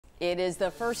It is the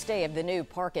first day of the new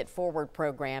Park It Forward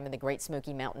program in the Great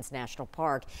Smoky Mountains National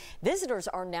Park. Visitors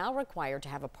are now required to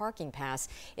have a parking pass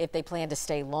if they plan to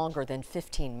stay longer than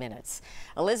 15 minutes.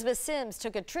 Elizabeth Sims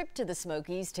took a trip to the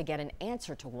Smokies to get an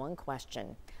answer to one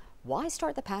question. Why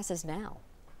start the passes now?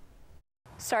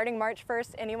 Starting March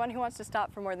 1st, anyone who wants to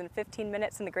stop for more than 15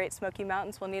 minutes in the Great Smoky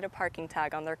Mountains will need a parking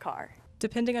tag on their car.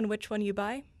 Depending on which one you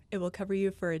buy, it will cover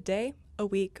you for a day, a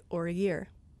week, or a year.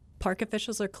 Park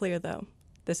officials are clear, though.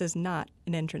 This is not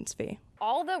an entrance fee.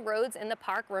 All the roads in the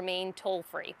park remain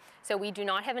toll-free, so we do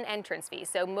not have an entrance fee.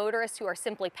 So motorists who are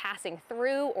simply passing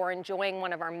through or enjoying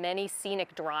one of our many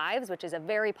scenic drives, which is a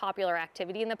very popular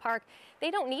activity in the park, they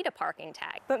don't need a parking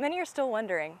tag. But many are still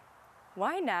wondering,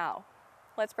 why now?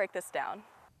 Let's break this down.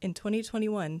 In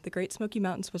 2021, the Great Smoky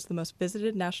Mountains was the most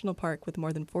visited national park with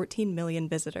more than 14 million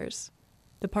visitors.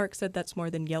 The park said that's more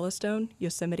than Yellowstone,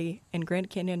 Yosemite, and Grand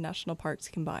Canyon National Parks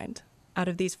combined. Out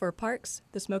of these 4 parks,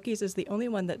 the Smokies is the only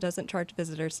one that doesn't charge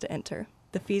visitors to enter.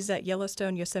 The fees at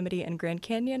Yellowstone, Yosemite, and Grand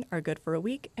Canyon are good for a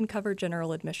week and cover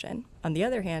general admission. On the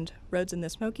other hand, roads in the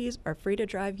Smokies are free to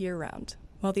drive year-round.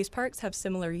 While these parks have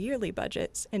similar yearly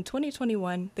budgets, in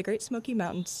 2021, the Great Smoky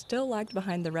Mountains still lagged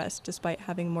behind the rest despite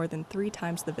having more than 3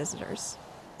 times the visitors.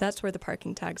 That's where the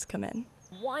parking tags come in.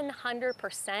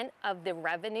 100% of the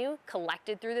revenue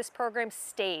collected through this program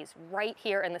stays right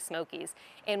here in the Smokies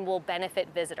and will benefit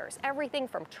visitors. Everything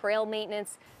from trail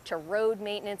maintenance to road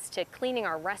maintenance to cleaning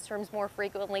our restrooms more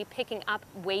frequently, picking up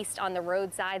waste on the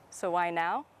roadside. So why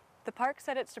now? The park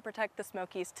said it's to protect the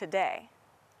Smokies today,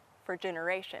 for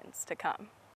generations to come.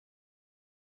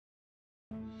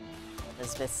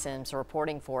 Elizabeth Sims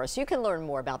reporting for us. You can learn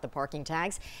more about the parking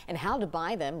tags and how to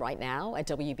buy them right now at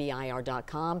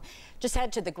WBIR.com. Just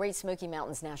head to the Great Smoky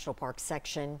Mountains National Park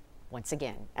section once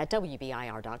again at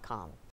WBIR.com.